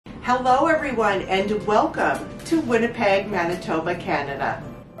Hello everyone and welcome to Winnipeg, Manitoba, Canada.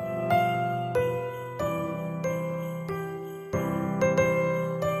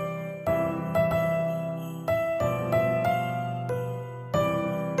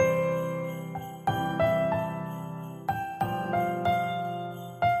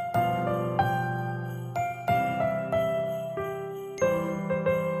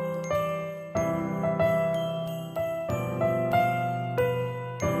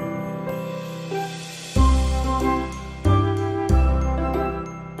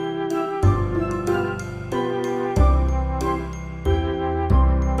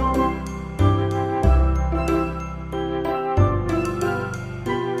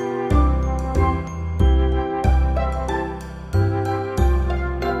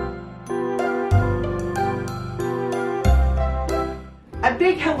 A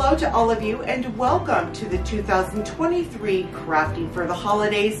big hello to all of you and welcome to the 2023 Crafting for the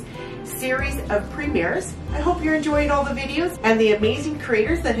Holidays series of premieres. I hope you're enjoying all the videos and the amazing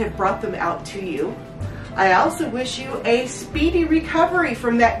creators that have brought them out to you. I also wish you a speedy recovery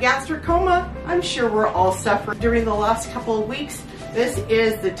from that gastric coma. I'm sure we're all suffering during the last couple of weeks. This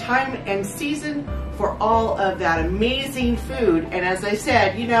is the time and season for all of that amazing food. And as I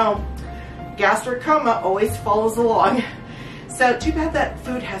said, you know, gastric coma always follows along. So too bad that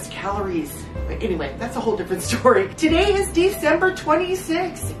food has calories. But anyway, that's a whole different story. Today is December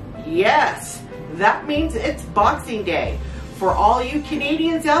 26th. Yes, that means it's Boxing Day. For all you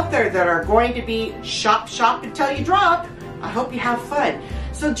Canadians out there that are going to be shop until you drop, I hope you have fun.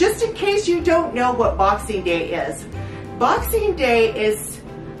 So just in case you don't know what Boxing Day is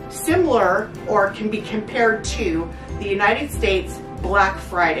similar or can be compared to the United States Black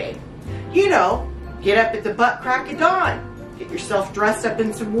Friday. You know, get up at the butt crack of dawn. Get yourself dressed up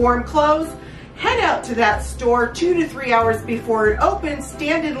in some warm clothes, head out to that store 2 to 3 hours before it opens,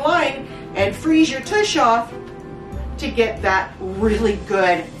 stand in line and freeze your tush off to get that really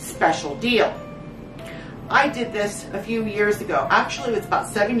good special deal. I did this a few years ago. Actually, it was about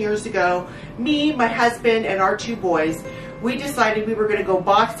 7 years ago. Me, my husband, and our 2 boys, we decided we were going to go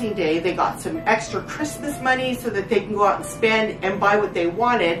Boxing Day. They got some extra Christmas money so that they can go out and spend and buy what they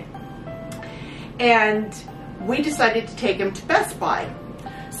wanted. And we decided to take him to Best Buy.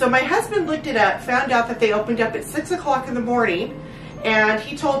 So my husband looked it up, found out that they opened up at 6 o'clock in the morning, and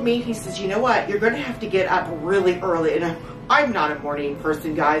he told me, he says, you know what, you're going to have to get up really early. And I'm not a morning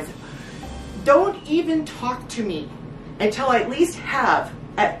person, guys. Don't even talk to me until I at least have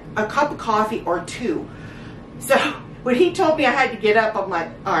a cup of coffee or 2. So when he told me I had to get up, I'm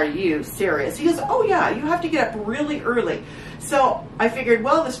like, are you serious? He goes, oh yeah, you have to get up really early. So I figured,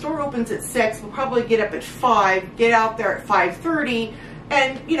 well, the store opens at 6, we'll probably get up at 5, get out there at 5:30,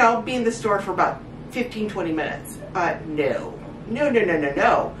 and, you know, be in the store for about 15-20 minutes. No.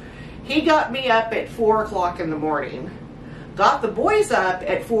 He got me up at 4 o'clock in the morning, got the boys up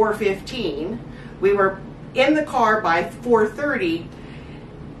at 4:15. We were in the car by 4:30,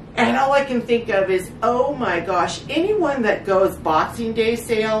 and all I can think of is, oh my gosh, anyone that goes Boxing Day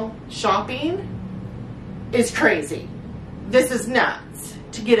sale shopping is crazy. This is nuts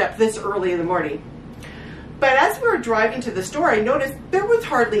to get up this early in the morning. But as we were driving to the store, I noticed there was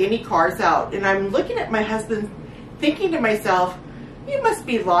hardly any cars out. And I'm looking at my husband thinking to myself, you must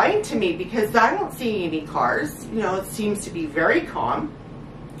be lying to me because I don't see any cars. You know, it seems to be very calm.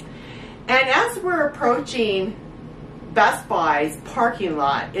 And as we're approaching Best Buy's parking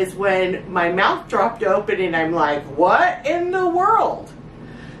lot is when my mouth dropped open and I'm like, what in the world?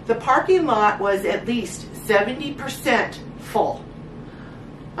 The parking lot was at least 70% full.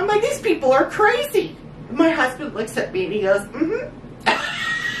 I'm like, these people are crazy. My husband looks at me and he goes,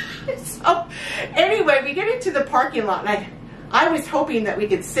 So anyway, we get into the parking lot and I was hoping that we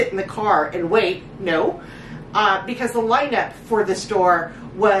could sit in the car and wait. No, because the lineup for the store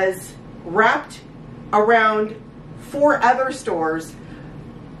was wrapped around 4 other stores,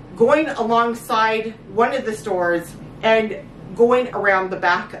 going alongside one of the stores and going around the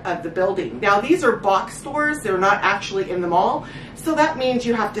back of the building. Now these are box stores, they're not actually in the mall, so that means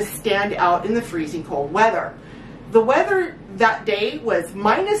you have to stand out in the freezing cold weather. The weather that day was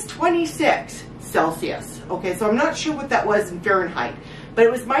minus 26 Celsius. Okay, so I'm not sure what that was in Fahrenheit, but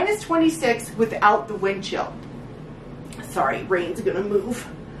it was minus 26 without the wind chill. Sorry, rain's gonna move.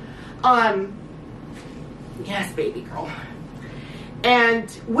 Yes, baby girl.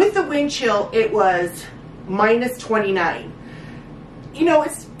 And with the wind chill, it was minus 29. You know,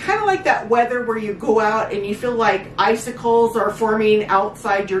 it's kind of like that weather where you go out and you feel like icicles are forming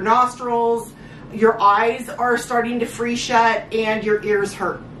outside your nostrils, your eyes are starting to freeze shut, and your ears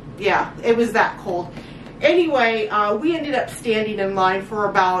hurt. Yeah, it was that cold. Anyway, we ended up standing in line for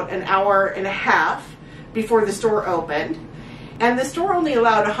about an hour and a half before the store opened. And the store only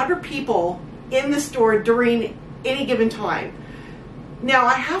allowed 100 people in the store during any given time. Now,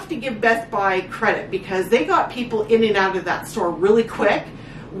 I have to give Best Buy credit because they got people in and out of that store really quick.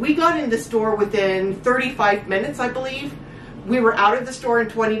 We got in the store within 35 minutes, I believe. We were out of the store in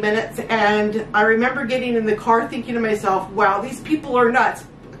 20 minutes, and I remember getting in the car thinking to myself, wow, these people are nuts.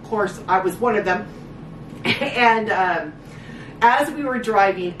 Of course, I was one of them. And as we were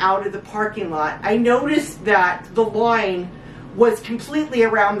driving out of the parking lot, I noticed that the line was completely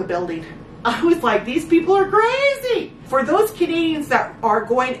around the building. I was like, these people are crazy. For those Canadians that are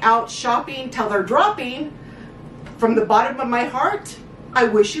going out shopping till they're dropping, from the bottom of my heart, I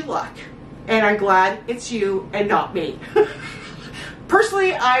wish you luck. And I'm glad it's you and not me.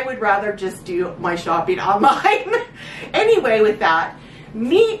 Personally, I would rather just do my shopping online. Anyway, with that,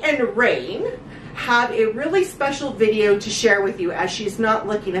 me and Rain have a really special video to share with you, as she's not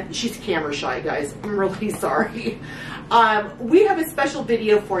looking at, she's camera shy, guys. I'm really sorry. We have a special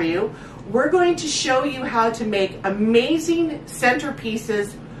video for you. We're going to show you how to make amazing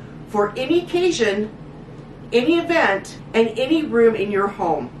centerpieces for any occasion, any event, and any room in your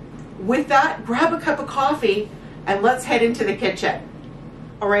home. With that, grab a cup of coffee and let's head into the kitchen.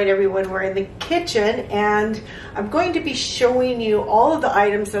 All right, everyone, we're in the kitchen, and I'm going to be showing you all of the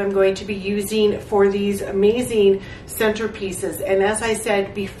items that I'm going to be using for these amazing centerpieces. And as I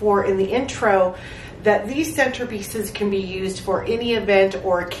said before in the intro, that these centerpieces can be used for any event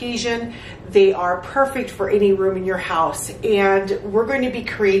or occasion. They are perfect for any room in your house. And we're going to be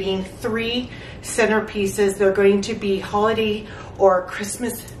creating 3 centerpieces. They're going to be holiday or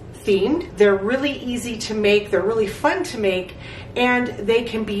Christmas themed. They're really easy to make, they're really fun to make, and they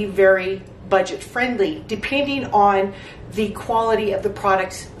can be very budget friendly depending on the quality of the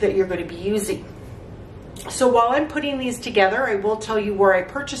products that you're going to be using. So while I'm putting these together, I will tell you where I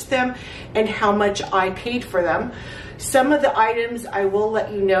purchased them and how much I paid for them. Some of the items I will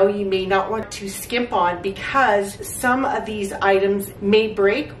let you know you may not want to skimp on, because some of these items may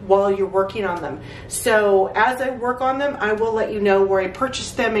break while you're working on them. So as I work on them, I will let you know where I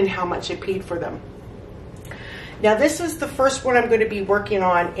purchased them and how much I paid for them. Now, this is the first one I'm going to be working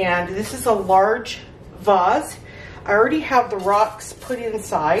on, and this is a large vase. I already have the rocks put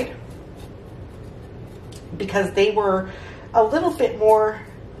inside because they were a little bit more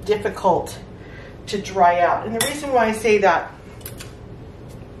difficult to dry out. And the reason why I say that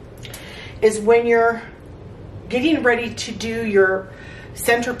is when you're getting ready to do your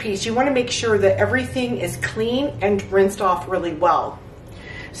centerpiece, you want to make sure that everything is clean and rinsed off really well.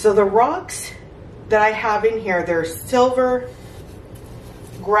 So the rocks that I have in here, they're silver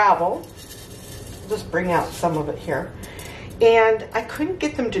gravel. I'll just bring out some of it here. And I couldn't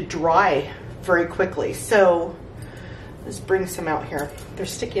get them to dry very quickly, so let's bring some out here. They're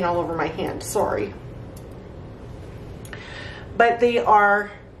sticking all over my hand, sorry. But they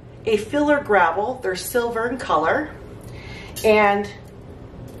are a filler gravel. They're silver in color, and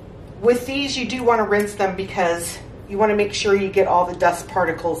with these you do want to rinse them because you want to make sure you get all the dust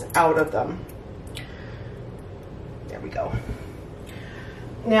particles out of them. There we go.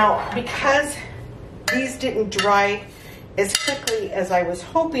 Now, because these didn't dry as quickly as I was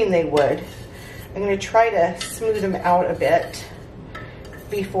hoping they would, I'm going to try to smooth them out a bit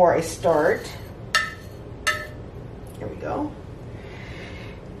before I start. Here we go.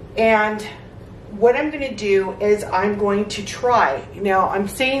 And what I'm going to do is I'm going to try. Now, I'm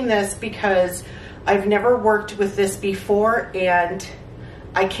saying this because I've never worked with this before, and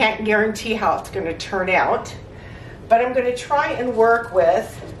I can't guarantee how it's going to turn out. But I'm going to try and work with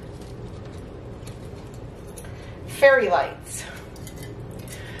fairy lights.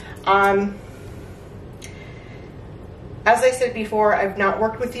 As I said before, I've not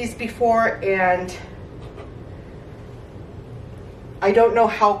worked with these before, and I don't know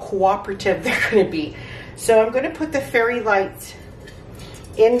how cooperative they're going to be. So I'm going to put the fairy lights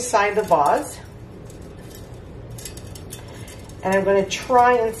inside the vase, and I'm going to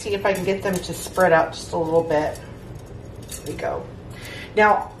try and see if I can get them to spread out just a little bit. There we go.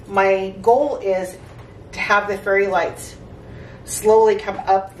 Now, my goal is to have the fairy lights slowly come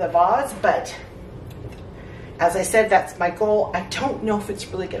up the vase, but as I said, that's my goal. I don't know if it's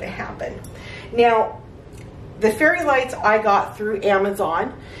really going to happen. Now, the fairy lights I got through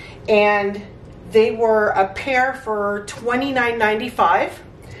Amazon, and they were a pair for $29.95.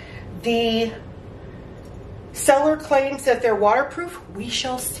 The seller claims that they're waterproof. We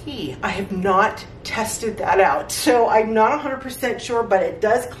shall see. I have not tested that out, so I'm not 100% sure, but it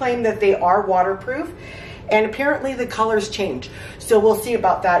does claim that they are waterproof, and apparently the colors change. So we'll see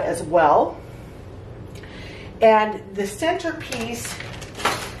about that as well. And the centerpiece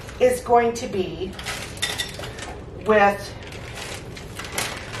is going to be with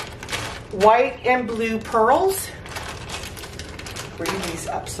white and blue pearls. Bring these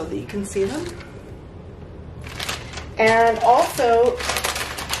up so that you can see them. And also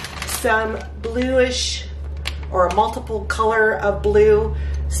some bluish or a multiple color of blue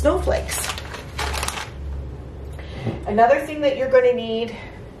snowflakes. Another thing that you're going to need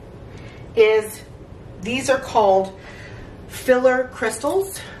is, these are called filler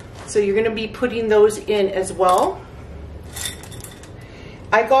crystals. So you're going to be putting those in as well.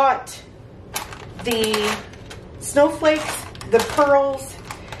 I got the snowflakes, the pearls,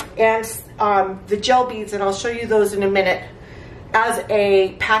 and the gel beads, and I'll show you those in a minute, as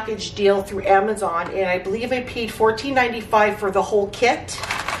a package deal through Amazon, and I believe I paid $14.95 for the whole kit.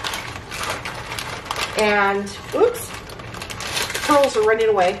 And oops, pearls are running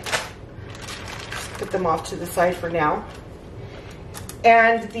away. Let's put them off to the side for now.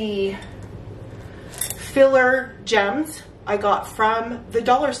 And the filler gems I got from the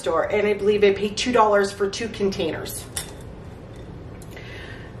dollar store, and I believe I paid $2 for 2 containers.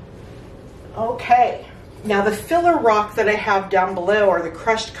 Okay, now the filler rock that I have down below, or the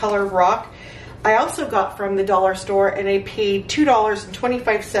crushed colored rock, I also got from the dollar store, and I paid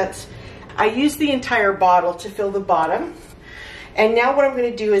 $2.25. I used the entire bottle to fill the bottom. And now what I'm going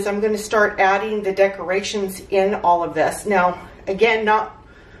to do is I'm going to start adding the decorations in all of this. Now, again, not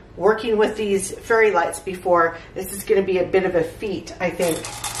working with these fairy lights before, this is going to be a bit of a feat, I think.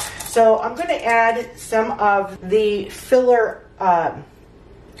 So I'm going to add some of the filler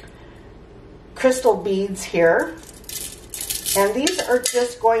crystal beads here. And these are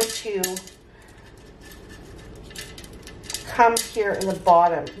just going to come here in the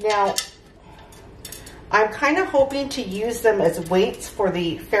bottom. Now, I'm kind of hoping to use them as weights for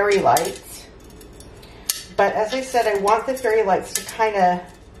the fairy lights. But as I said, I want the fairy lights to kind of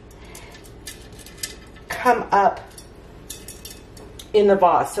come up in the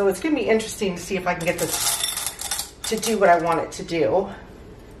vase. So it's going to be interesting to see if I can get this to do what I want it to do.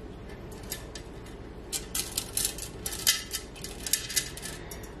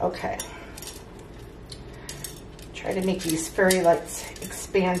 Okay. Try to make these fairy lights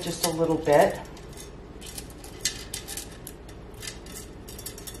expand just a little bit.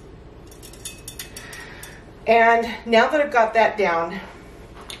 And now that I've got that down,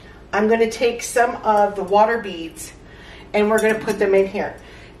 I'm going to take some of the water beads and we're going to put them in here.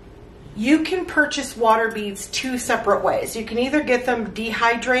 You can purchase water beads 2 separate ways. You can either get them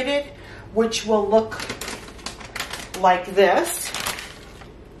dehydrated, which will look like this,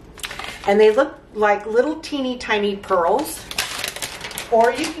 and they look like little teeny tiny pearls,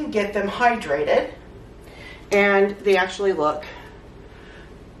 or you can get them hydrated and they actually look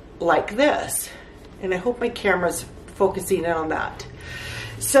like this. And I hope my camera's focusing in on that.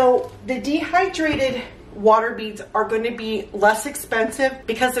 So the dehydrated water beads are going to be less expensive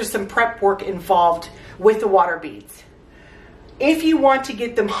because there's some prep work involved with the water beads. If you want to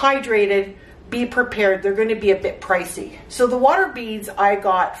get them hydrated, be prepared, they're going to be a bit pricey. So the water beads I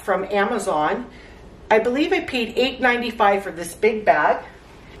got from Amazon, I believe I paid $8.95 for this big bag.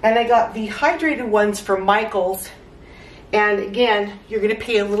 And I got the hydrated ones from Michael's. And again, you're going to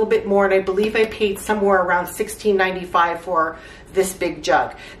pay a little bit more, and I believe I paid somewhere around $16.95 for this big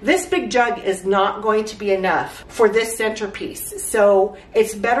jug. This big jug is not going to be enough for this centerpiece. So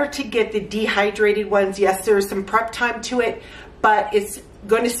it's better to get the dehydrated ones. Yes, there's some prep time to it, but it's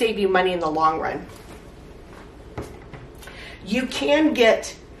going to save you money in the long run. You can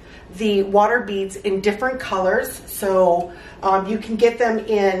get the water beads in different colors. So you can get them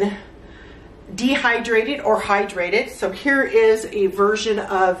in dehydrated or hydrated. So here is a version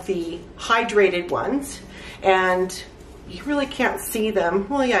of the hydrated ones, and you really can't see them.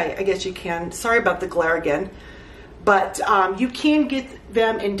 Well, yeah, I guess you can. Sorry about the glare again. But you can get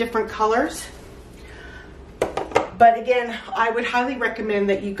them in different colors. But again, I would highly recommend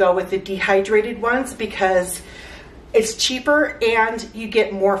that you go with the dehydrated ones because it's cheaper and you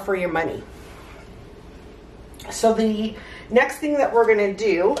get more for your money. So the next thing that we're going to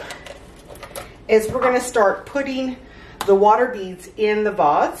do is we're going to start putting the water beads in the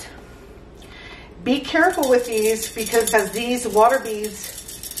vase. Be careful with these because as these water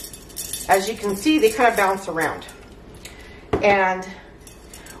beads, as you can see, they kind of bounce around. And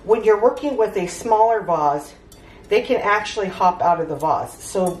when you're working with a smaller vase, they can actually hop out of the vase.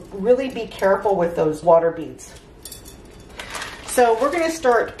 So really be careful with those water beads. So we're going to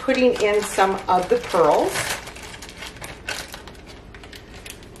start putting in some of the pearls.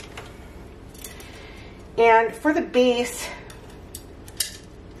 And for the base,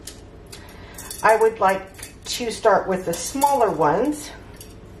 I would like to start with the smaller ones.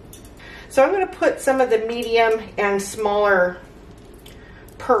 So I'm going to put some of the medium and smaller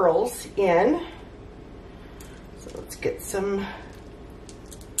pearls in. So let's get some.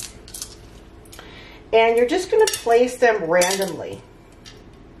 And you're just going to place them randomly.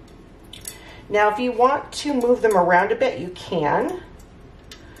 Now, if you want to move them around a bit, you can.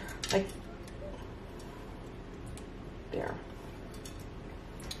 Like there.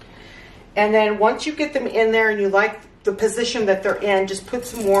 And then once you get them in there and you like the position that they're in, just put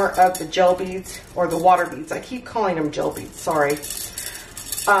some more of the gel beads or the water beads. I keep calling them gel beads, sorry.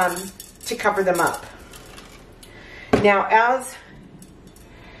 To cover them up. Now, as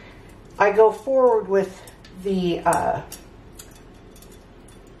I go forward with the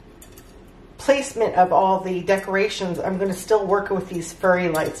placement of all the decorations, I'm going to still work with these fairy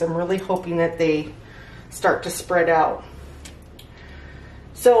lights. I'm really hoping that they start to spread out.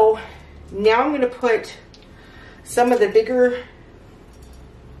 So now I'm going to put some of the bigger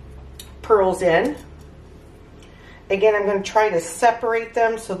pearls in. Again, I'm going to try to separate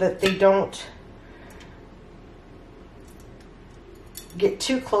them so that they don't get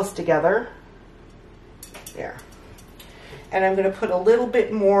too close together. There. And I'm going to put a little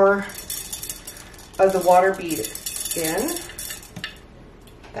bit more of the water bead in.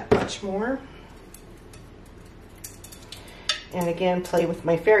 That much more. And again, play with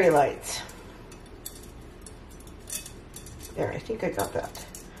my fairy lights. There, I think I got that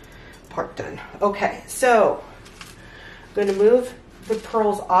part done. Okay, so I'm going to move the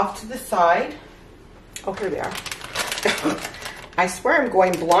pearls off to the side. Oh, here they are. I swear I'm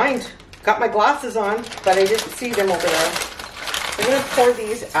going blind. Got my glasses on, but I didn't see them over there. I'm going to pour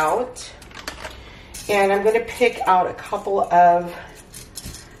these out. And I'm going to pick out a couple of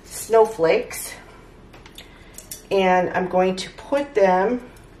snowflakes. And I'm going to put them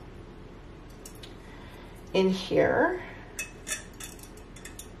in here.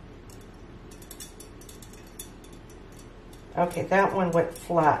 Okay, that one went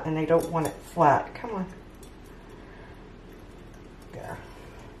flat, and I don't want it flat. Come on. There.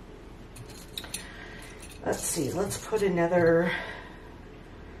 Let's see, let's put another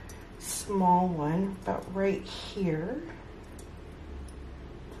small one about right here.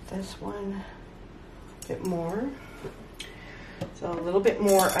 This one a bit more. So a little bit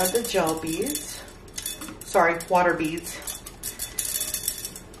more of the gel beads. Sorry, water beads.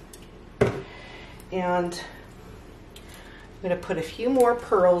 And I'm going to put a few more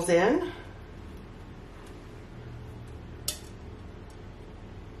pearls in.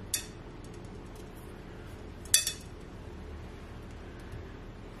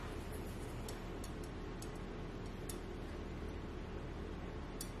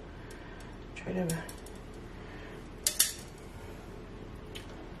 Try to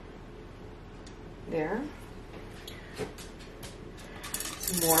there.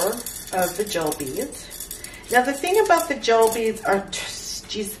 Some more of the gel beads. Now the thing about the gel beads are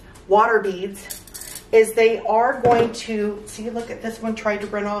just water beads is they are going to, see, look at this one tried to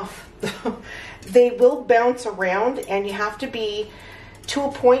run off. They will bounce around, and you have to be, to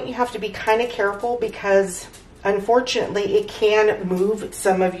a point, you have to be kind of careful because unfortunately it can move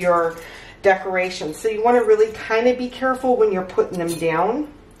some of your decorations. So you want to really kind of be careful when you're putting them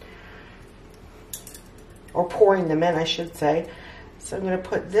down, or pouring them in, I should say. So I'm going to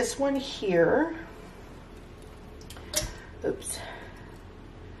put this one here. Oops.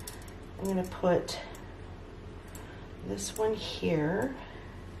 I'm going to put this one here.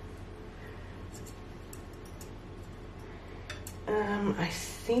 I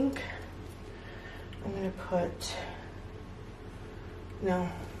think I'm going to put, no, I'm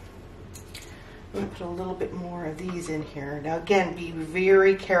going to put a little bit more of these in here. Now again, be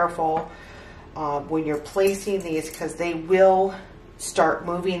very careful when you're placing these because they will start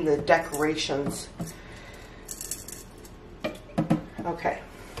moving the decorations. Okay,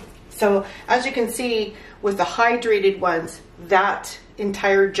 so as you can see with the hydrated ones, that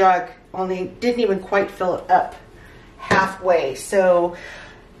entire jug only didn't even quite fill it up halfway. So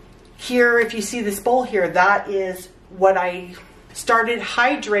here, if you see this bowl here, that is what I started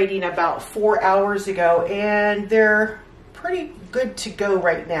hydrating about 4 hours ago, and they're pretty good to go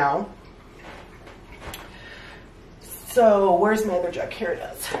right now. So where's my other jug? Here it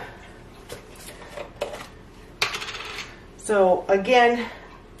is. So again,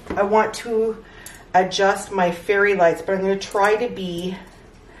 I want to adjust my fairy lights, but I'm going to try to be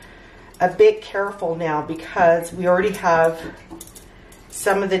a bit careful now because we already have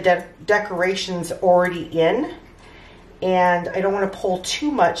some of the decorations already in, and I don't want to pull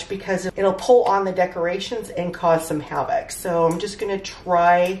too much because it'll pull on the decorations and cause some havoc. So I'm just going to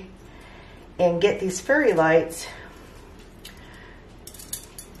try and get these fairy lights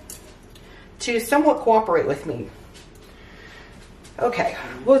to somewhat cooperate with me. Okay,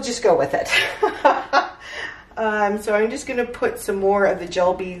 we'll just go with it. So I'm just gonna put some more of the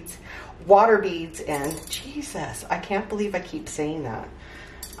gel beads, water beads in. Jesus, I can't believe I keep saying that.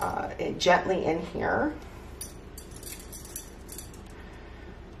 Gently in here.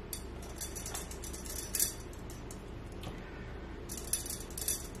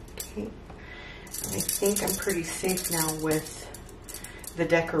 Okay, I think I'm pretty safe now with the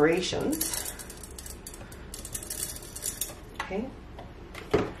decorations. Okay.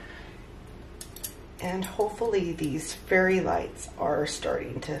 And hopefully these fairy lights are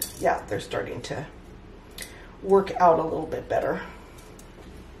starting to, yeah, they're starting to work out a little bit better.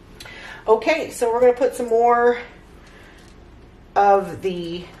 Okay, so we're going to put some more of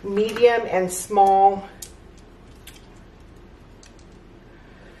the medium and small,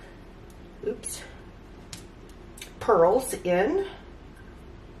 pearls in.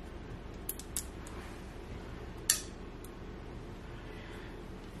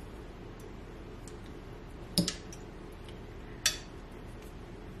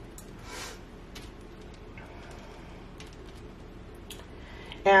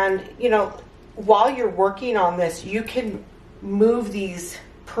 And, you know, while you're working on this, you can move these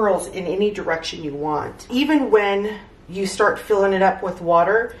pearls in any direction you want. Even when you start filling it up with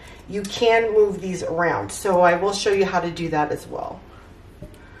water, you can move these around. So I will show you how to do that as well.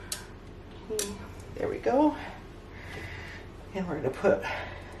 There we go. And we're going to put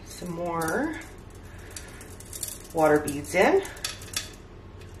some more water beads in.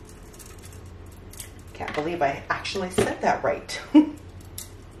 Can't believe I actually said that right.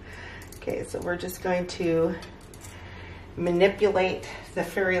 Okay, so we're just going to manipulate the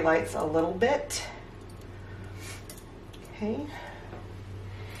fairy lights a little bit. Okay.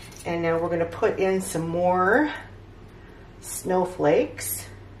 And now we're going to put in some more snowflakes.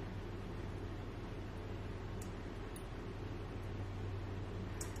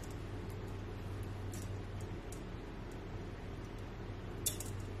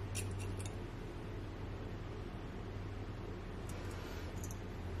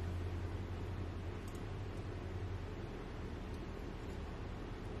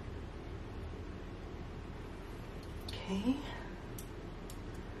 Okay,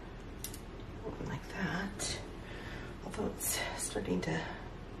 like that, although it's starting to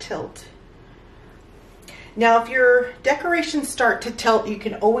tilt. Now, if your decorations start to tilt, you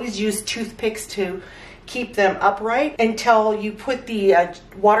can always use toothpicks to keep them upright until you put the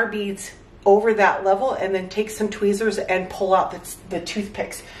water beads over that level, and then take some tweezers and pull out the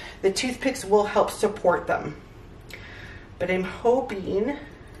toothpicks. The toothpicks will help support them. But I'm hoping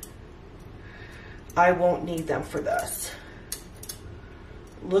I won't need them for this.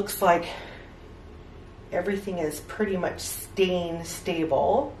 Looks like everything is pretty much staying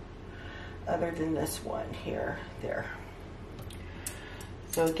stable, other than this one here, there.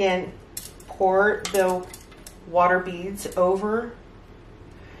 So again, pour the water beads over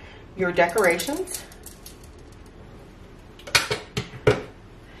your decorations.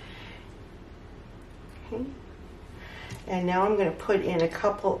 Okay. And now I'm going to put in a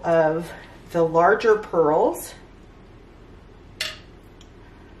couple of the larger pearls.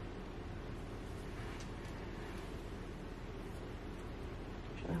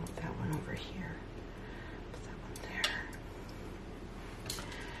 I'll put that one over here. Put that one there.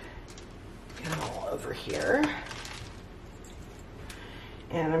 Get them all over here.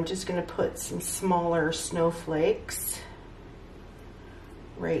 And I'm just going to put some smaller snowflakes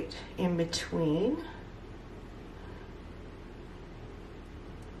right in between.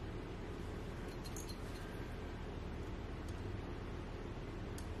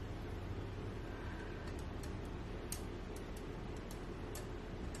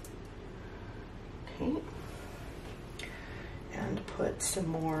 Okay. And put some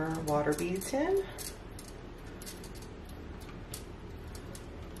more water beads in.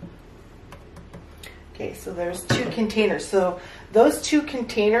 Okay, so there's 2 containers. So those 2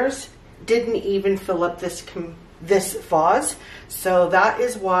 containers didn't even fill up this vase. So that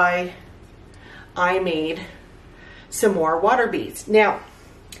is why I made some more water beads. Now,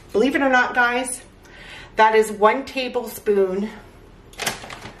 believe it or not, guys, that is 1 tablespoon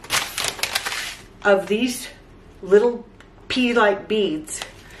of these little pea-like beads.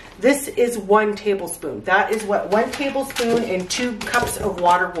 This is 1 tablespoon. That is what 1 tablespoon and 2 cups of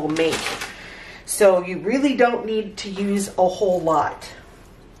water will make. So you really don't need to use a whole lot.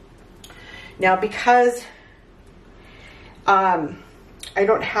 Now, because I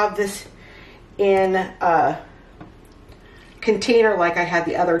don't have this in a container like I had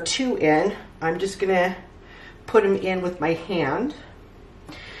the other 2 in, I'm just gonna put them in with my hand.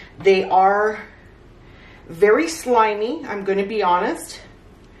 They are very slimy, I'm gonna be honest.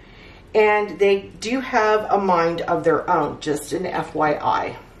 And they do have a mind of their own, just an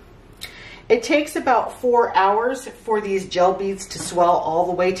FYI. It takes about 4 hours for these gel beads to swell all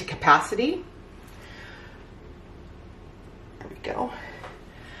the way to capacity. There we go.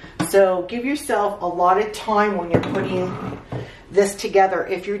 So give yourself a lot of time when you're putting this together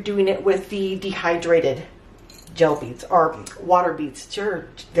if you're doing it with the dehydrated gel beads or water beads. Sure,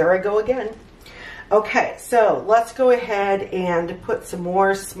 there I go again. Okay, so let's go ahead and put some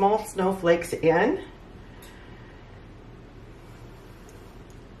more small snowflakes in.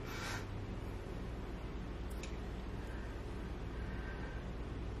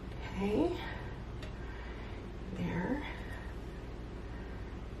 Okay, there.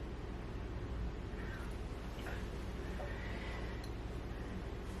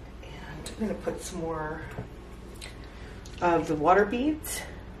 And I'm going to put some more of the water beads.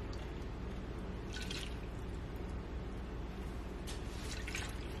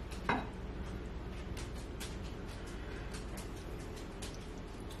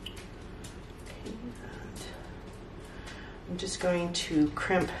 I'm just going to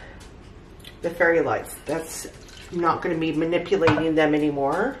crimp the fairy lights. That's not going to be manipulating them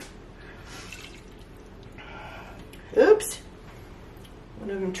anymore. Oops. One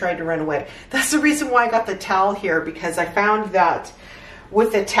of them tried to run away. That's the reason why I got the towel here, because I found that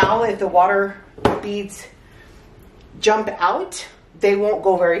with the towel, if the water beads jump out, they won't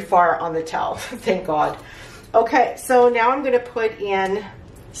go very far on the towel. Thank God. Okay, so now I'm going to put in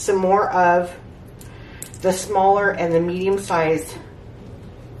some more of the smaller and the medium sized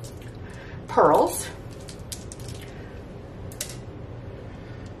pearls.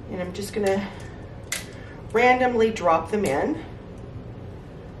 And I'm just going to randomly drop them in.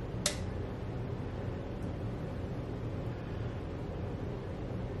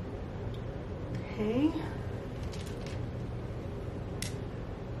 Okay.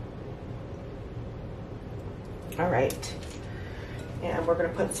 All right. And we're going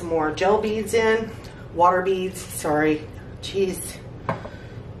to put some more gel beads in. Water beads, sorry. Jeez.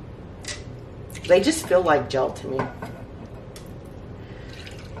 They just feel like gel to me.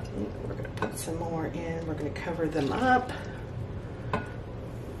 We're going to put some more in. We're going to cover them up.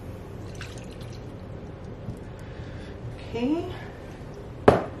 Okay.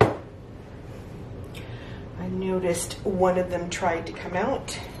 I noticed one of them tried to come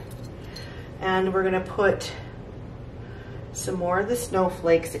out. And we're going to put some more of the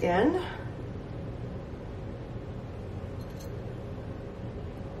snowflakes in.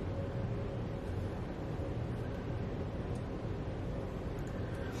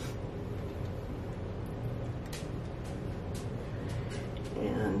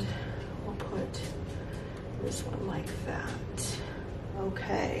 And we'll put this one like that.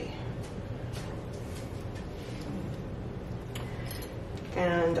 Okay.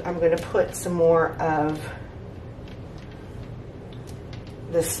 And I'm going to put some more of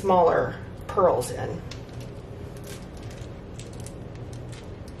the smaller pearls in.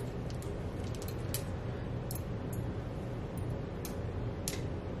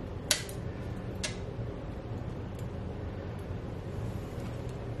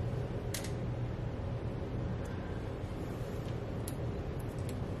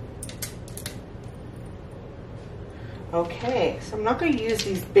 Okay, so I'm not going to use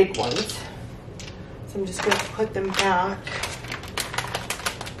these big ones, so I'm just going to put them back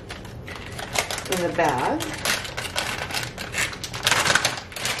in the bag.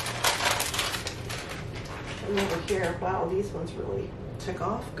 And over here, wow, these ones really took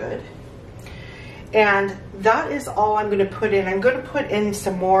off good. And that is all I'm going to put in. I'm going to put in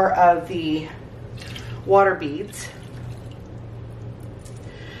some more of the water beads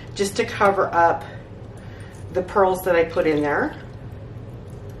just to cover up the pearls that I put in there.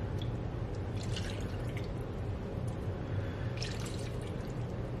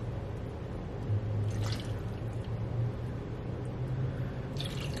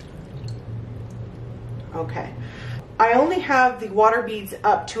 Okay. I only have the water beads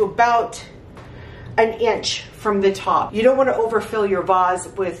up to about an inch from the top. You don't want to overfill your vase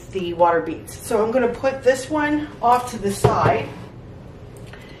with the water beads. So I'm going to put this one off to the side.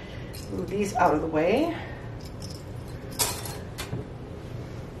 Move these out of the way.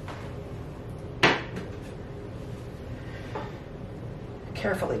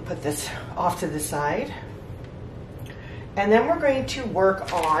 Carefully put this off to the side. And then we're going to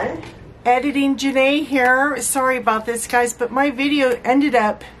work on editing. Jene here. Sorry about this, guys, but my video ended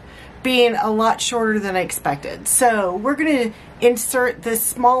up being a lot shorter than I expected. So we're going to insert this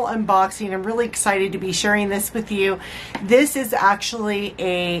small unboxing. I'm really excited to be sharing this with you. This is actually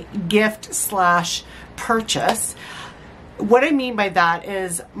a gift slash purchase. What I mean by that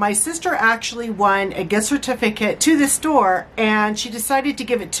is my sister actually won a gift certificate to the store and she decided to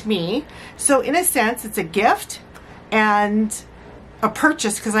give it to me. So in a sense, it's a gift and a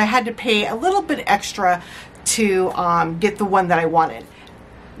purchase because I had to pay a little bit extra to get the one that I wanted.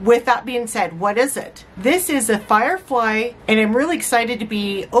 With that being said, what is it? This is a Firefly, and I'm really excited to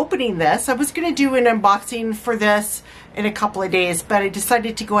be opening this. I was going to do an unboxing for this in a couple of days, but I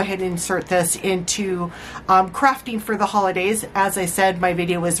decided to go ahead and insert this into crafting for the holidays. As I said, my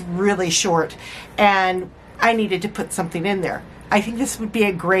video was really short, and I needed to put something in there. I think this would be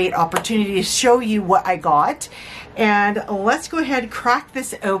a great opportunity to show you what I got. And let's go ahead and crack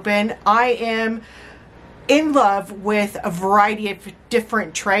this open. I am in love with a variety of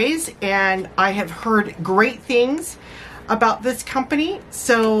different trays, and I have heard great things about this company.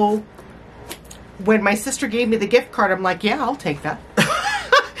 So when my sister gave me the gift card, I'm like, yeah, I'll take that.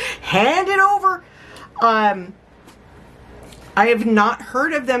 Hand it over. I have not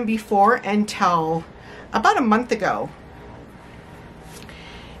heard of them before until about a month ago.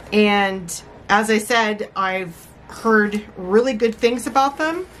 And as I said, I've heard really good things about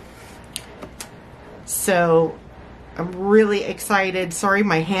them. So I'm really excited. Sorry,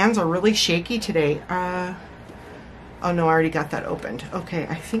 my hands are really shaky today. Oh no, I already got that opened. Okay,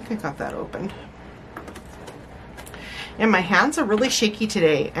 I think I got that opened. And my hands are really shaky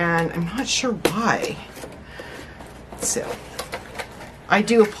today, and I'm not sure why. So I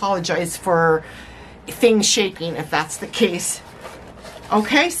do apologize for things shaking if that's the case.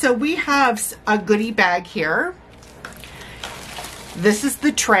 Okay, so we have a goodie bag here. This is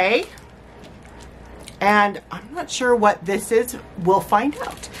the tray. And I'm not sure what this is. We'll find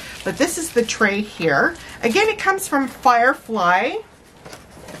out. But this is the tray here. Again, it comes from Firefly.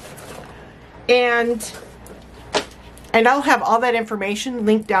 And I'll have all that information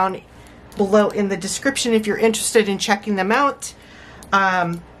linked down below in the description if you're interested in checking them out.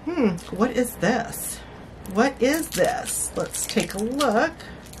 What is this? What is this? Let's take a look.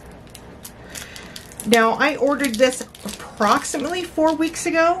 Now, I ordered this approximately 4 weeks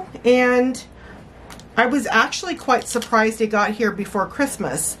ago, and I was actually quite surprised it got here before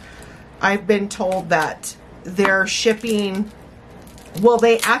Christmas. I've been told that they're shipping, well,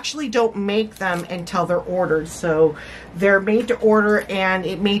 they actually don't make them until they're ordered. So they're made to order, and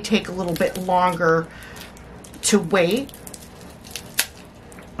it may take a little bit longer to wait.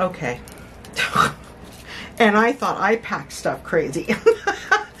 Okay. And I thought I packed stuff crazy.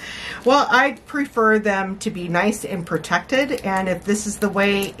 Well, I prefer them to be nice and protected, and if this is the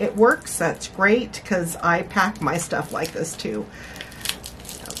way it works, that's great, because I pack my stuff like this too.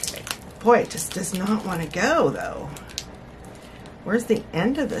 Okay. Boy, it just does not want to go, though. Where's the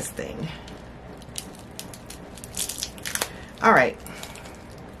end of this thing? All right.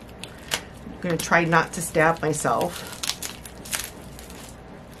 I'm going to try not to stab myself.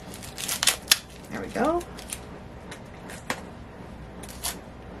 There we go.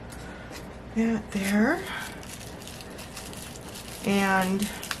 That there, and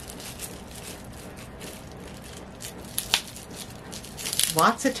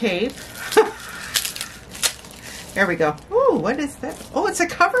lots of tape. There we go. Ooh, what is that? Oh, it's a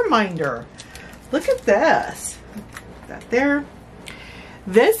cover minder. Look at this. That there.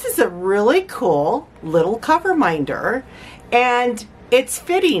 This is a really cool little cover minder, and it's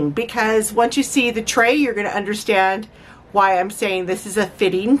fitting because once you see the tray, you're going to understand why I'm saying this is a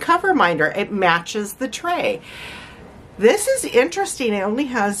fitting cover minder. It matches the tray. This is interesting. It only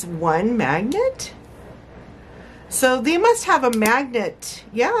has one magnet. So they must have a magnet.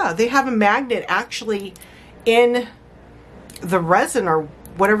 Yeah, they have a magnet actually in the resin or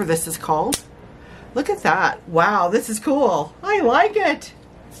whatever this is called. Look at that. Wow, this is cool. I like it.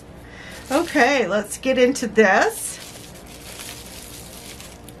 Okay, let's get into this.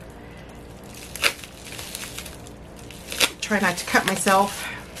 Try not to cut myself.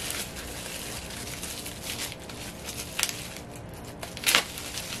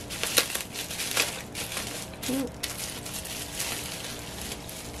 There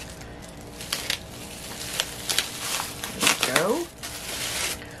we go.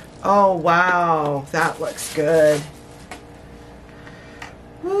 Oh wow, that looks good.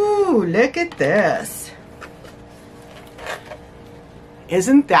 Ooh, look at this.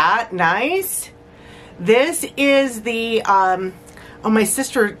 Isn't that nice? This is the, oh, my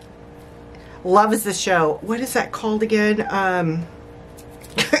sister loves the show. What is that called again?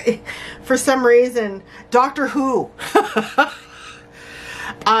 For some reason, Doctor Who.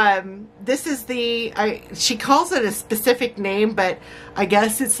 This is the, she calls it a specific name, but I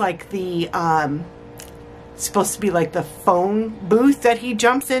guess it's like the, supposed to be like the phone booth that he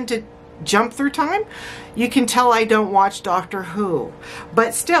jumps in to jump through time. You can tell I don't watch Doctor Who,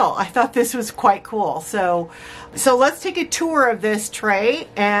 but still, I thought this was quite cool. So let's take a tour of this tray,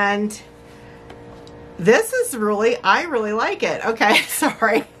 and this is really, I really like it. Okay,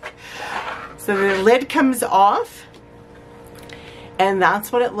 sorry. So the lid comes off, and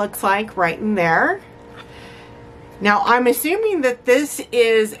that's what it looks like right in there. Now, I'm assuming that this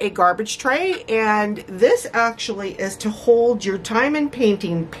is a garbage tray, and this actually is to hold your time and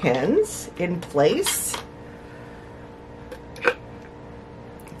painting pins in place.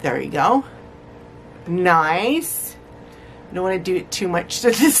 There you go. Nice. I don't want to do it too much to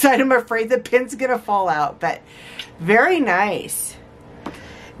this side. I'm afraid the pin's going to fall out, but very nice.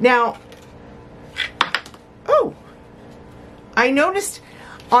 Now, oh, I noticed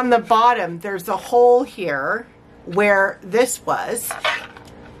on the bottom there's a hole here where this was.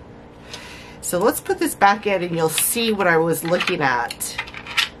 So let's put this back in and you'll see what I was looking at.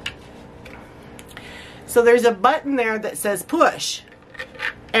 So there's a button there that says push,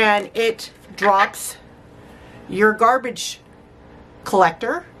 and it drops your garbage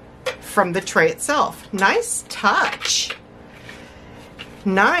collector from the tray itself. Nice touch.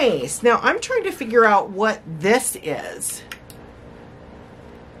 Nice. Now I'm trying to figure out what this is.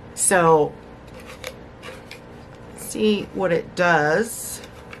 So see what it does.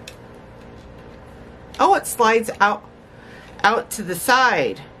 Oh, it slides out to the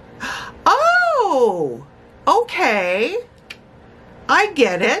side. Oh, okay. I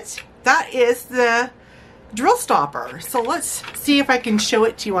get it. That is the drill stopper. So let's see if I can show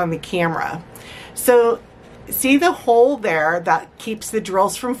it to you on the camera. So see the hole there that keeps the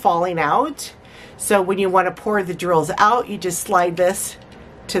drills from falling out? So when you want to pour the drills out, you just slide this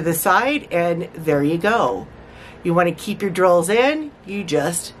to the side, and there you go. You want to keep your drills in, you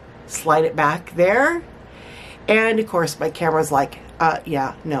just slide it back there. And of course my camera's like,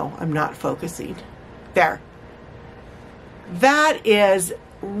 yeah, no, I'm not focusing. There. That is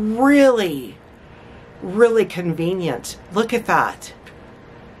really, really convenient. Look at that.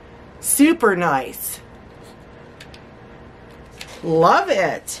 Super nice. Love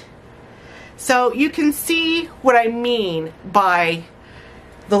it. So you can see what I mean by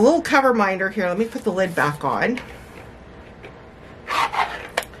the little cover minder here. Let me put the lid back on.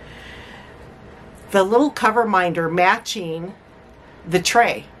 The little cover minder matching the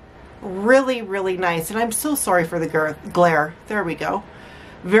tray. Really, really nice. And I'm so sorry for the glare. There we go.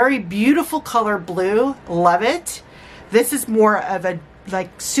 Very beautiful color blue. Love it. This is more of a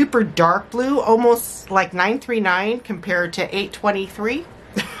like super dark blue, almost like 939 compared to 823.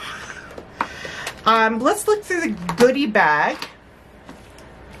 Let's look through the goodie bag.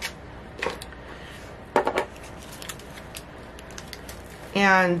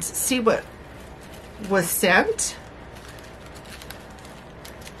 And see what was sent.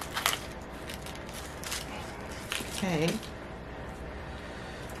 Okay.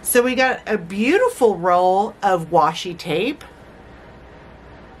 So we got a beautiful roll of washi tape.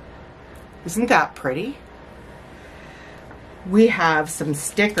 Isn't that pretty? We have some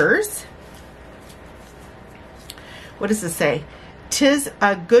stickers. What does this say? 'Tis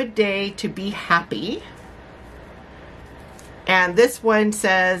a good day to be happy. And this one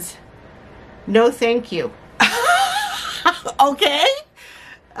says, no thank you. Okay.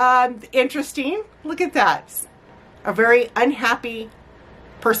 Interesting. Look at that. A very unhappy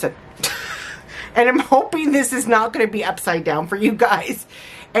person. And I'm hoping this is not going to be upside down for you guys.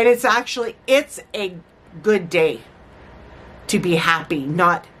 And it's actually, it's a good day to be happy,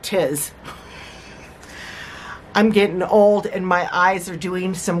 not 'tis. I'm getting old and my eyes are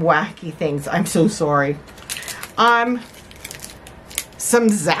doing some wacky things. I'm so sorry. Some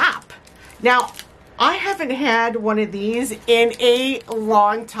Zap. Now, I haven't had one of these in a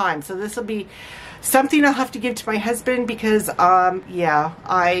long time. So this will be something I'll have to give to my husband because, yeah,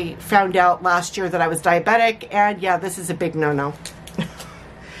 I found out last year that I was diabetic, and yeah, this is a big no-no.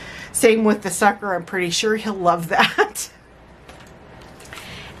 Same with the sucker. I'm pretty sure he'll love that.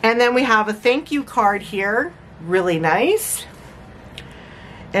 And then we have a thank you card here. Really nice.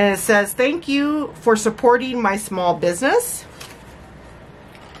 And it says, thank you for supporting my small business.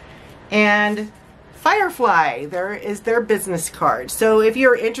 And Firefly, there is their business card. So if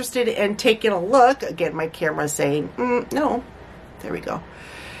you're interested in taking a look, again, my camera's saying, no, there we go.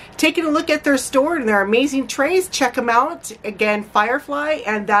 Taking a look at their store and their amazing trays, check them out. Again, Firefly,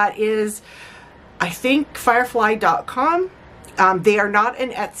 and that is, I think, firefly.com. They are not an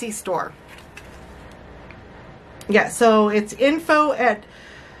Etsy store. Yeah, so it's info at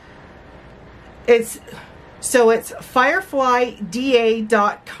It's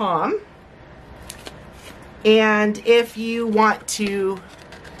fireflyda.com. And if you want to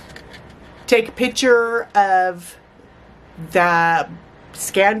take a picture of the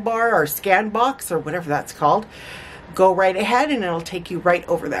scan bar or scan box or whatever that's called, go right ahead and it'll take you right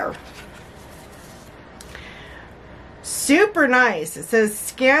over there. Super nice. It says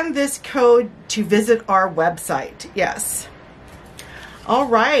scan this code to visit our website. Yes. All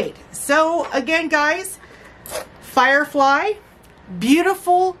right. So again, guys, Firefly,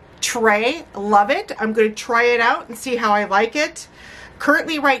 beautiful tray. Love it. I'm going to try it out and see how I like it.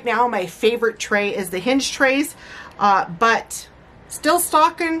 Currently right now my favorite tray is the hinge trays, but still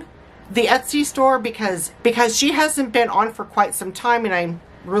stocking the Etsy store because she hasn't been on for quite some time and I'm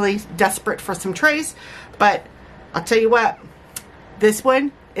really desperate for some trays. But I'll tell you what, this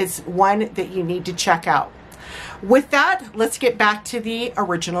one is one that you need to check out. With that, let's get back to the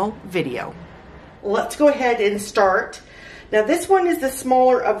original video. Let's go ahead and start. Now this one is the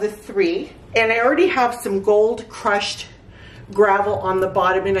smaller of the three, and I already have some gold crushed gravel on the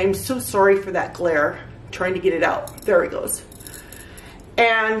bottom, and I'm so sorry for that glare. I'm trying to get it out. There it goes.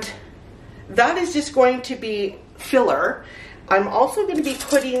 And that is just going to be filler. I'm also going to be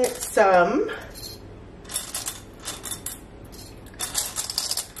putting some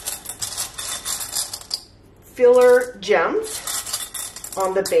filler gems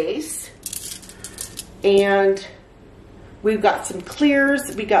on the base, and we've got some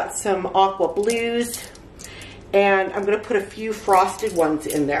clears, we got some aqua blues, and I'm going to put a few frosted ones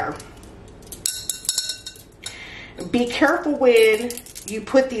in there. Be careful when you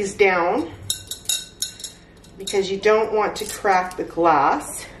put these down because you don't want to crack the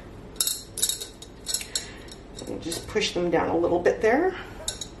glass. So just push them down a little bit there.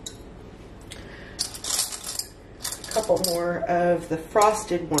 A couple more of the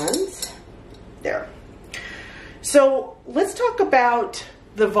frosted ones. There. So let's talk about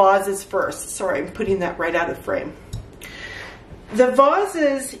the vases first. Sorry, I'm putting that right out of frame. The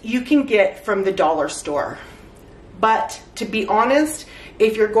vases you can get from the dollar store. But to be honest,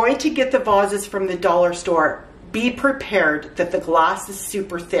 if you're going to get the vases from the dollar store, be prepared that the glass is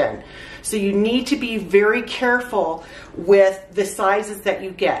super thin. So you need to be very careful with the sizes that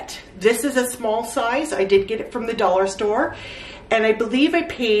you get. This is a small size. I did get it from the dollar store. And I believe I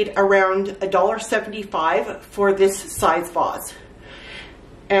paid around $1.75 for this size vase.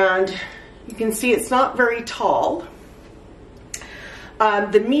 And you can see it's not very tall.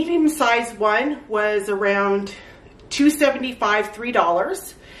 The medium size one was around $2.75,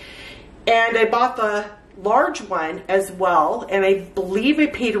 $3. And I bought the large one as well, and I believe I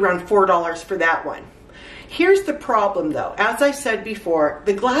paid around $4 for that one. Here's the problem though. As I said before,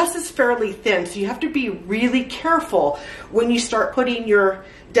 the glass is fairly thin, so you have to be really careful when you start putting your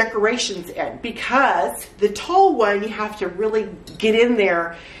decorations in, because the tall one you have to really get in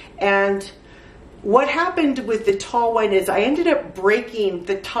there. And what happened with the tall one is I ended up breaking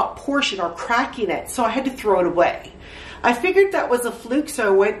the top portion or cracking it, so I had to throw it away. I figured that was a fluke, so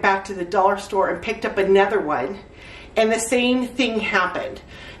I went back to the dollar store and picked up another one, and the same thing happened.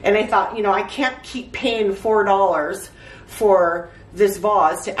 And I thought, you know, I can't keep paying $4 for this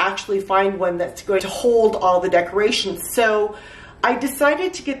vase to actually find one that's going to hold all the decorations. So I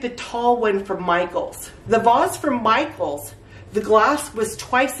decided to get the tall one from Michael's. The vase from Michael's, the glass was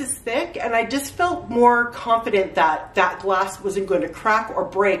twice as thick, and I just felt more confident that that glass wasn't going to crack or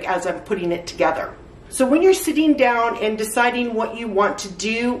break as I'm putting it together. So when you're sitting down and deciding what you want to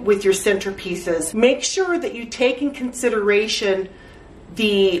do with your centerpieces, make sure that you take in consideration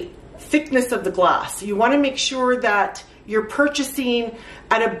the thickness of the glass. You want to make sure that you're purchasing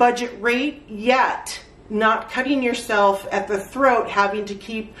at a budget rate, yet not cutting yourself at the throat having to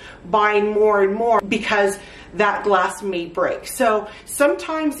keep buying more and more because that glass may break. So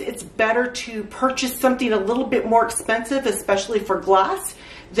sometimes it's better to purchase something a little bit more expensive, especially for glass,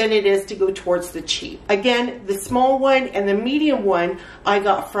 than it is to go towards the cheap. Again, the small one and the medium one I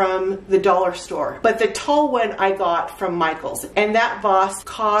got from the dollar store, but the tall one I got from Michael's, and that vase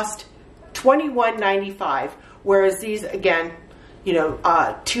cost $21.95, whereas these, again, you know,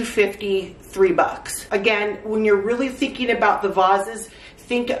 $2.50, $3. Again, when you're really thinking about the vases,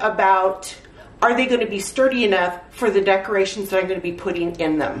 think about, are they going to be sturdy enough for the decorations that I'm going to be putting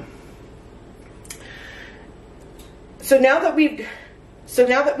in them? So now that we've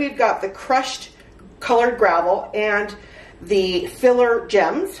got the crushed colored gravel and the filler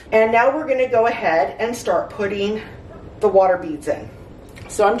gems, and now we're going to go ahead and start putting the water beads in.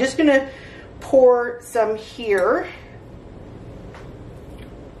 So I'm just going to pour some here,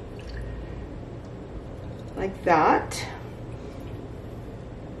 like that.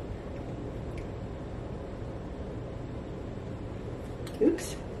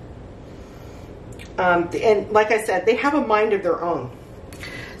 And like I said, they have a mind of their own.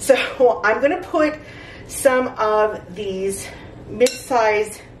 So I'm going to put some of these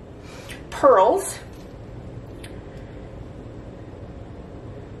mid-size pearls.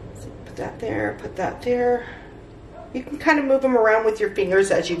 So put that there, put that there. You can kind of move them around with your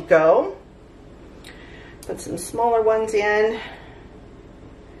fingers as you go. Put some smaller ones in.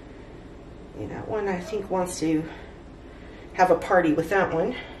 That one I think wants to have a party with that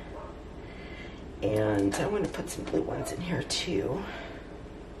one. And I want to put some blue ones in here too.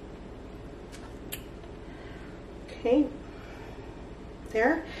 Okay,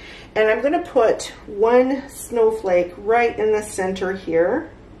 there. And I'm going to put one snowflake right in the center here.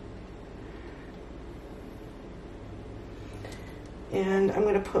 And I'm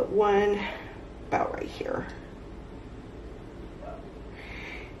going to put one about right here.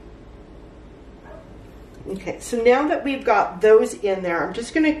 Okay, so now that we've got those in there, I'm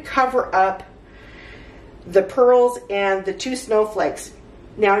just going to cover up the pearls and the two snowflakes.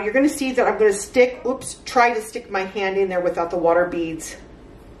 Now you're going to see that I'm going to try to stick my hand in there without the water beads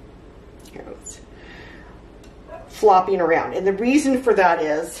flopping around. And the reason for that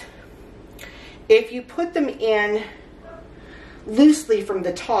is, if you put them in loosely from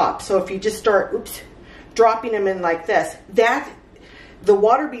the top, so if you just start dropping them in like this, the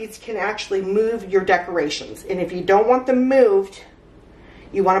water beads can actually move your decorations. And if you don't want them moved,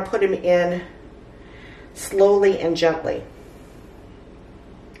 you want to put them in slowly and gently.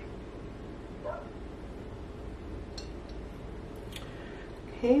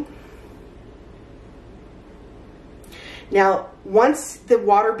 Okay. Now, once the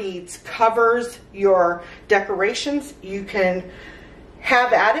water beads covers your decorations, you can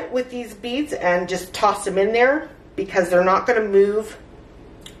have at it with these beads and just toss them in there, because they're not going to move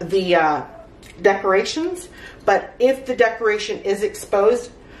the decorations. But if the decoration is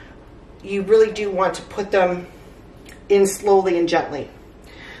exposed, you really do want to put them in slowly and gently.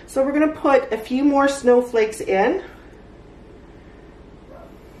 So we're going to put a few more snowflakes in.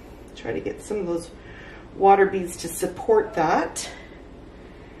 Try to get some of those water beads to support that.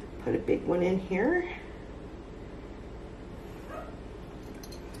 Put a big one in here.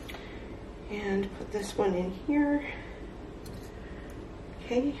 And put this one in here.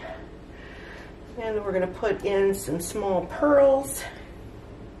 Okay. And we're going to put in some small pearls.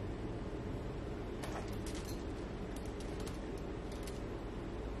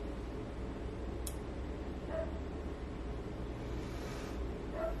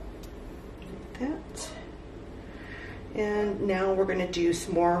 Like that. And now we're going to do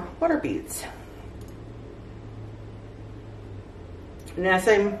some more water beads. And as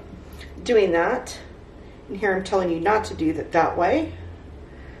I'm doing that, and here I'm telling you not to do that way.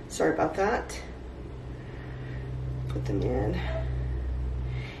 Sorry about that. Put them in.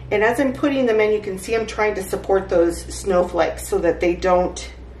 And as I'm putting them in, you can see I'm trying to support those snowflakes so that they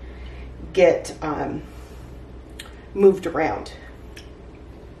don't get moved around.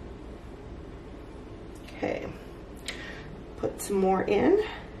 Okay. Put some more in.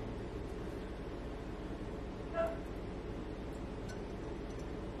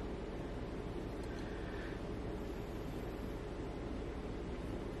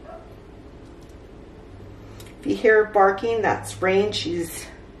 If you hear barking, that's Rain. She's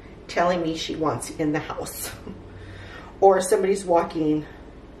telling me she wants in the house. Or somebody's walking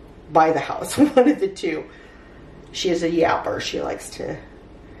by the house, one of the two. She is a yapper. She likes to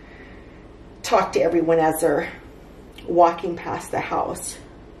talk to everyone as they're walking past the house.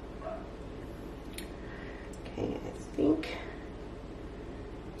 Okay, I think.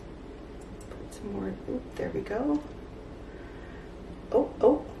 Put some more, there we go.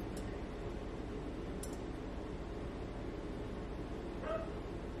 Oh.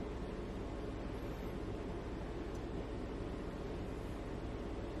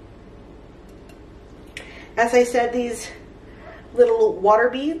 As I said, these little water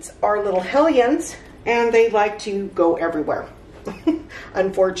beads are little hellions, and they like to go everywhere,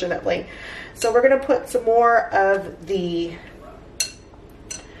 unfortunately. So we're going to put some more of the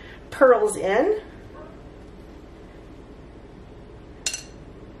pearls in.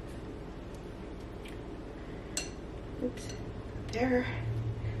 Oops, there.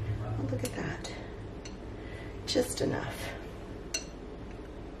 Oh, look at that. Just enough.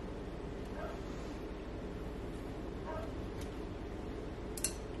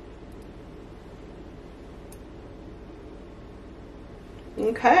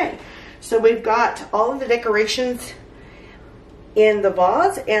 Okay, so we've got all of the decorations in the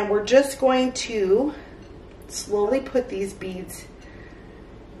vase, and we're just going to slowly put these beads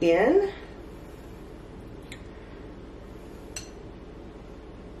in.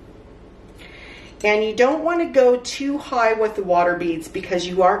 And you don't want to go too high with the water beads because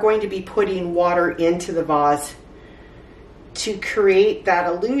you are going to be putting water into the vase to create that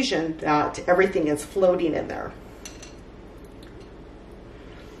illusion that everything is floating in there.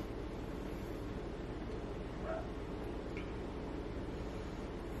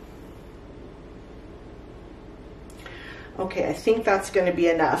 Okay, I think that's going to be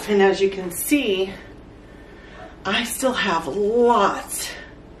enough. And as you can see, I still have lots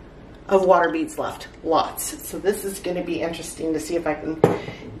of water beads left. Lots. So this is going to be interesting to see if I can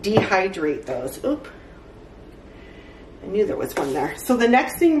dehydrate those. Oop. I knew there was one there. So the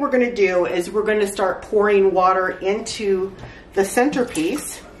next thing we're going to do is we're going to start pouring water into the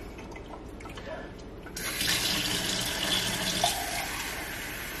centerpiece.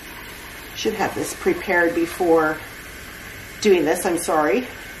 Should have this prepared before doing this, I'm sorry.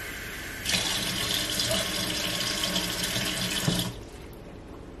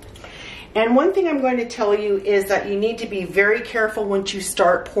 And one thing I'm going to tell you is that you need to be very careful once you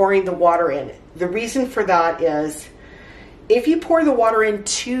start pouring the water in. The reason for that is if you pour the water in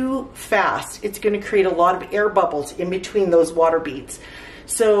too fast, it's going to create a lot of air bubbles in between those water beads.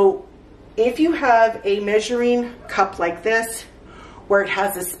 So if you have a measuring cup like this where it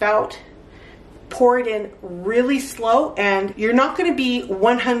has a spout, pour it in really slow, and you're not going to be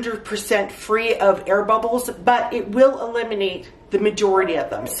 100% free of air bubbles, but it will eliminate the majority of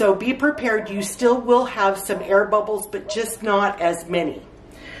them. So be prepared. You still will have some air bubbles, but just not as many.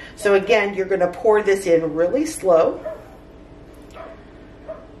 So again, you're going to pour this in really slow.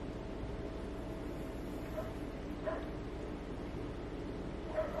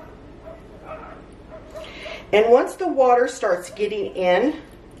 And once the water starts getting in,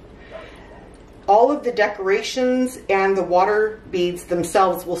 all of the decorations and the water beads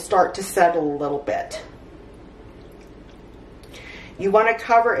themselves will start to settle a little bit. You want to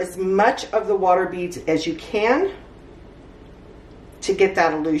cover as much of the water beads as you can to get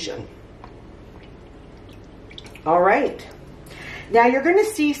that illusion. All right. Now you're going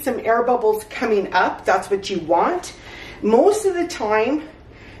to see some air bubbles coming up. That's what you want. Most of the time,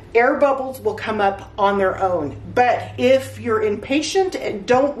 air bubbles will come up on their own. But if you're impatient and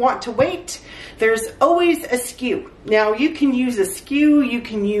don't want to wait, there's always a skew. Now you can use a skew, you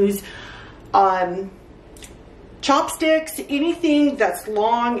can use chopsticks, anything that's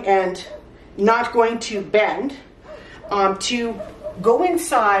long and not going to bend, to go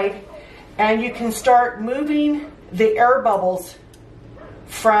inside, and you can start moving the air bubbles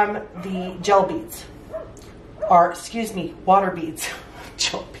from the gel beads, or excuse me, water beads.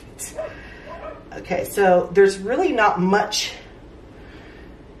 Gel beads. Okay, so there's really not much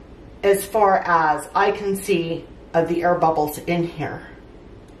as far as I can see of the air bubbles in here.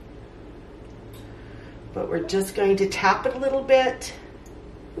 But we're just going to tap it a little bit.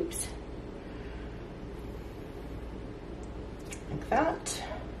 Oops. Like that.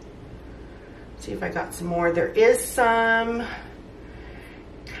 See if I got some more. There is some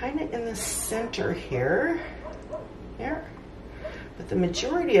kind of in the center here. There. But the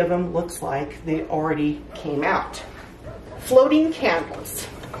majority of them looks like they already came out. Floating candles.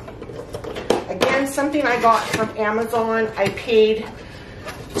 Again, something I got from Amazon. I paid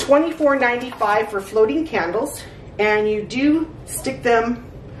 $24.95 for floating candles, and you do stick them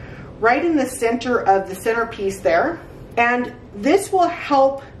right in the center of the centerpiece there, and this will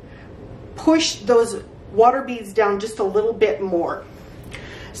help push those water beads down just a little bit more.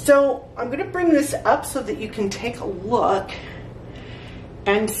 So I'm going to bring this up so that you can take a look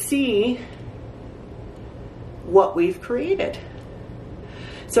and see what we've created.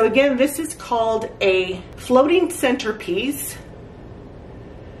 So again, this is called a floating centerpiece,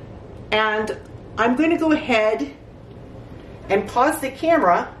 and I'm going to go ahead and pause the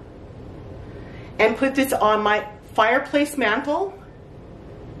camera and put this on my fireplace mantle.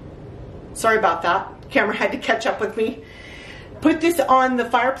 Sorry about that. The camera had to catch up with me. Put this on the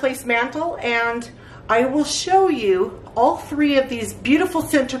fireplace mantle, and I will show you all three of these beautiful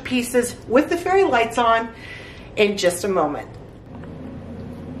centerpieces with the fairy lights on in just a moment.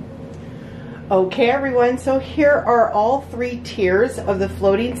 Okay everyone, so here are all three tiers of the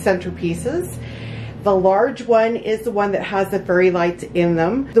floating centerpieces. The large one is the one that has the fairy lights in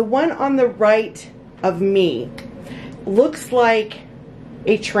them. The one on the right of me looks like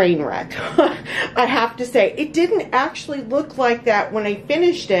a train wreck. I have to say, it didn't actually look like that when I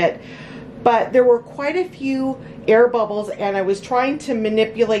finished it, but there were quite a few air bubbles, and I was trying to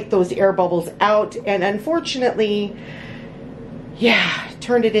manipulate those air bubbles out, and unfortunately, yeah,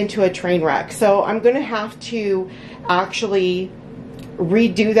 turned it into a train wreck. So I'm going to have to actually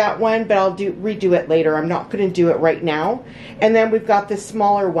redo that one, but I'll redo it later. I'm not going to do it right now. And then we've got the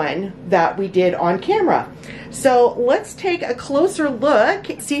smaller one that we did on camera. So let's take a closer look,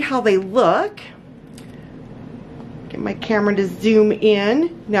 see how they look. Get my camera to zoom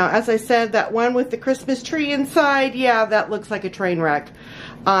in. Now, as I said, that one with the Christmas tree inside, yeah, that looks like a train wreck.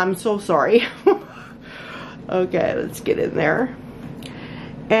 I'm so sorry. Okay, let's get in there.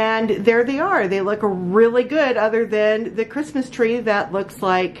 And there they are. They look really good, other than the Christmas tree that looks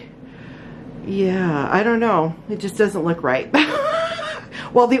like, yeah, I don't know. It just doesn't look right.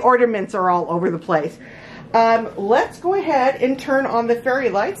 Well, the ornaments are all over the place. Let's go ahead and turn on the fairy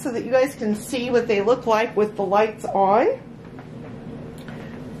lights so that you guys can see what they look like with the lights on.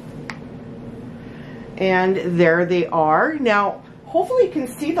 And there they are. Now, hopefully you can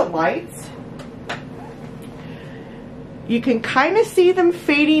see the lights. You can kind of see them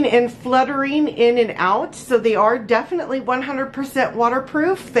fading and fluttering in and out. So they are definitely 100%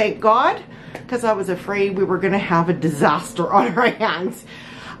 waterproof, thank God, because I was afraid we were going to have a disaster on our hands.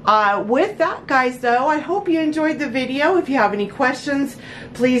 With that, guys, though, I hope you enjoyed the video. If you have any questions,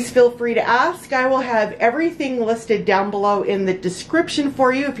 please feel free to ask. I will have everything listed down below in the description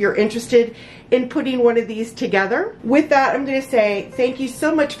for you if you're interested in putting one of these together. With that, I'm going to say thank you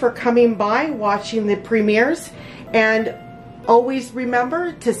so much for coming by, watching the premieres, and always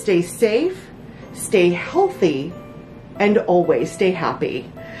remember to stay safe, stay healthy, and always stay happy.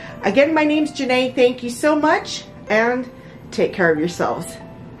 Again, my name's Jene. Thank you so much, and take care of yourselves.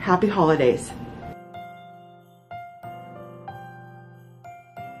 Happy holidays.